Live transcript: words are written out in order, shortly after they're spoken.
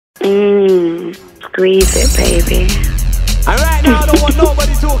Squeeze it, baby. And right now I don't want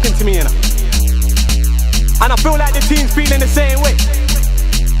nobody talking to me, you know. And I feel like the team's feeling the same way.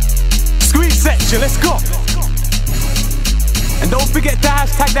 Squeeze section, let's go. And don't forget to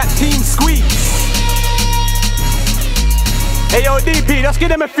hashtag that team squeeze. Hey yo DP, let's give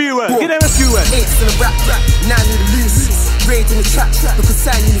them a few words. Give them a few words. Apes in the rap, 9 in the loose. Rage in the trap, because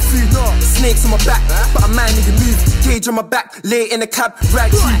sign in the food. Snakes on my back, but I'm minding the move. Gauge on my back, lay in the cab,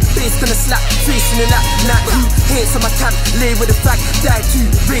 rag you. Face gonna slap, face in the lap, not you. Hates on my camp, lay with a fag, die too.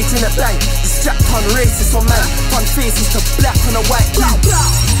 Rage in the bang, the strap on racist on man. Front faces to black on a white blue.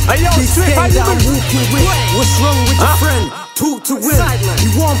 Hey yo, this Swift, how game you that I'm walking with, what's wrong with your friend? Talk to win. You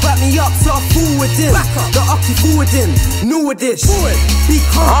won't back me up, so I forward him. The Ucky forwarding, new with this. Big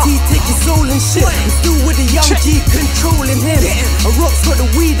Hunty, take his soul and shit. I'm still with the young G controlling him. A rock's got the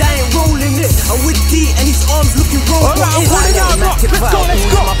weed, I ain't rolling it. I'm with D and his arms looking robot. Let's go, let's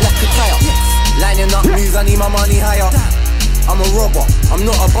go. Lining up news, I need my money higher. I'm a robber, I'm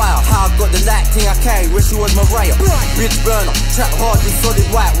not a buyer. How I got the light thing I carry, wish he was Mariah. Bridge burner, trap hard with solid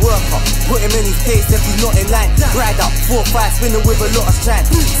white worker. Put him in his face if he's not in line. Ride up, 4-5 spinner with a lot of shine.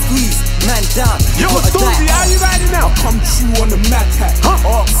 Squeeze, man down. Yo, Stormy, how you riding now? I come true on the mad hat.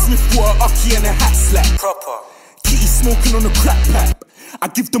 Swift water, Ucky and a hat slap. Proper. Kitty smoking on a crack pipe. I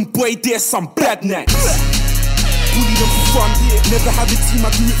give them boy there some bad nights. Bully them for fun, never have a team,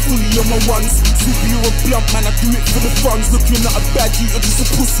 I do it fully on my ones. Super, you're a blunt, man, I do it for the funds. Looking at a bad you, you're just a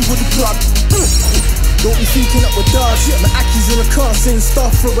pussy with a gun. Don't be thinking up with dogs. My Aki's in the car saying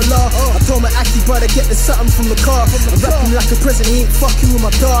stuff for a law. I told my Aki brother get the something from the car. I rap him like a president, he ain't fucking with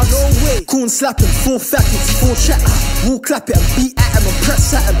my dog. No way. Corn slapping, 4 faggots, 4 shaq. Wall clap it and beat at him and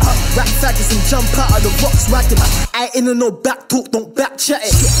press at him. Rap faggots and jump out of the box wagon. I ain't in no back talk, don't back chat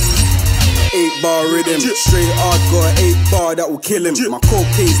it. 8-bar rhythm, straight hardcore, 8-bar that will kill him. My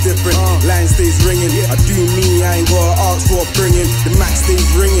cocaine's different, line stays ringing. I do me, I ain't gotta ask for a bringing. The max stays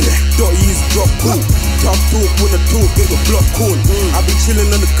ringing, don't use drop cool. Tough talk when the talk get the block corn. I be chilling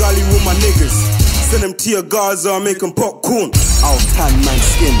in the gully with my niggas. Send them to your Gaza, make them popcorn. I'll tan man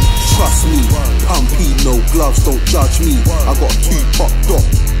skin, trust me. Pumpy, no gloves, don't judge me. I got a 2-pop dot.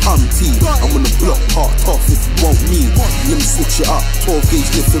 Humpty, I'm on the block, part off if you want me. Let me switch it up, 12 gauge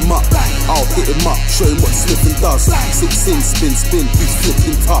lift him up. I'll hit him up, show him what slipping does. 6 in, spin, who's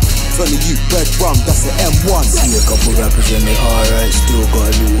flipping tough. Turn the youth red rum, that's the M1. See a couple rappers and they alright, still got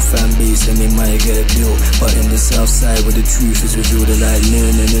a little fan base and they might get a deal. But in the south side where the truth is revealed, they're like, no,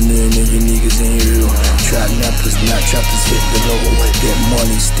 you niggas ain't real. Trap nappers, not trappers, hit the logo. Get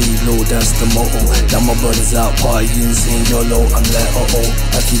money, stay low, that's the motto. Now my brothers out partying, saying YOLO. I'm like,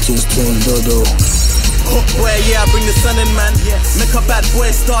 I just turned dodo. Hot boy, yeah, I bring the sun in, man. Make a bad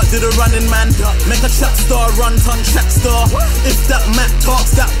boy start, do the running, man. Make a track star, run ton track star. If that Mac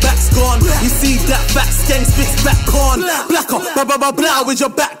talks, that back's gone. You see that back skank spits back on. Blacker, blah blah blah blah with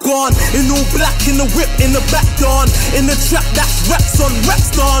your back gone. In all black, in the whip, in the back gone. In the trap, that's raps on,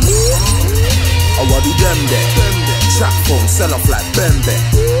 raps on. I want do them there. Trap phone, sell off like Bembe.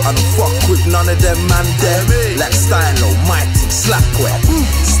 I don't fuck with none of them man there. Like Stylo, Mighty, Slapware.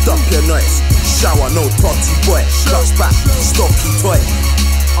 Stop your noise, shower, no potty boy. Clutch back, stocky toy.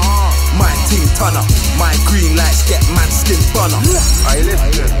 My team tunner, my green lights get man skin bunner. I live,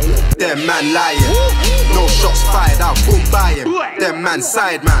 them man lying. No shots fired out, boom by him. Them man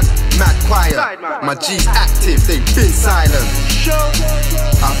side man, mad quiet. My G's active, they been silent.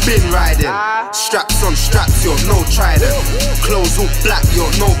 I've been riding, straps on straps, you're no trident. Clothes all black,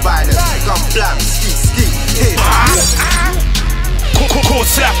 you're no violence. Gun blam, ski, hit. Call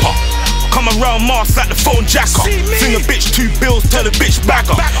slapper. Come around Mars like the phone jacker. Sing a bitch 2 bills, tell a bitch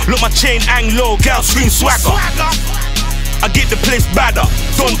bagger. Look my chain hang low, gal scream swagger. I get the place badder,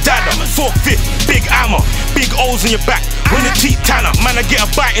 Don Dada, 4-5, big hammer, big O's in your back. When the teeth tanner, man I get a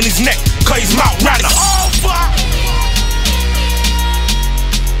bite in his neck, cause his mouth ranner.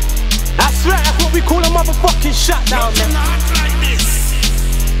 That's right, that's what we call a motherfucking shutdown, man.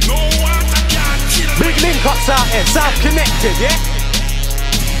 Big link ups out here, South connected, yeah?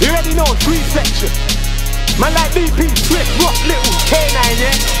 You already know, 3 section. Man like DP, Swift, Rock, Little, K9,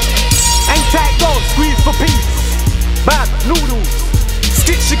 yeah? Hang tight, go, squeeze for peace. Bad, noodles,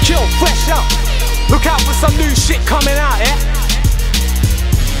 stitch to kill, fresh out. Look out for some new shit coming out, yeah?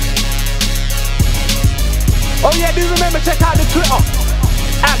 Oh yeah, do remember, check out the Twitter.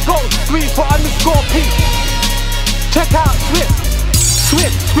 At Gunz, squeeze for _P. Check out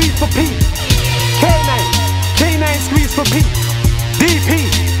Swift, squeeze for P. K9, squeeze for P. DP,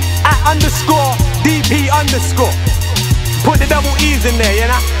 at _DP_. Put the double E's in there, you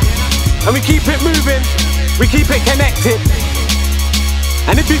know? And we keep it moving, we keep it connected.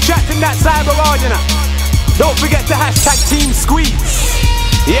 And if you're trapped in that cyber world, you know, don't forget to hashtag Team Squeeze.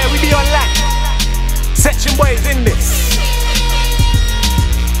 Yeah, we be online. Section boys in this.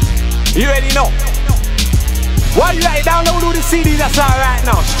 You already know. While you at it, download all the CDs that's out right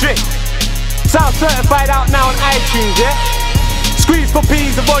now, straight. Sound certified out now on iTunes, yeah? Squeeze for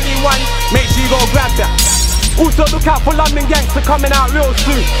Peas, the volume 1, make sure you go grab that. Also look out for London Gangster coming out real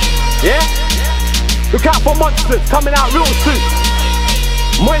soon, yeah? Look out for Monsters coming out real soon.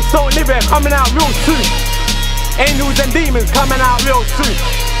 Moist Don't Live Here coming out real soon. Angels and Demons coming out real soon.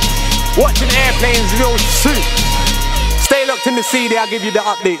 Watching Airplanes real soon. Stay locked in the CD, I'll give you the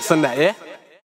updates on that, yeah?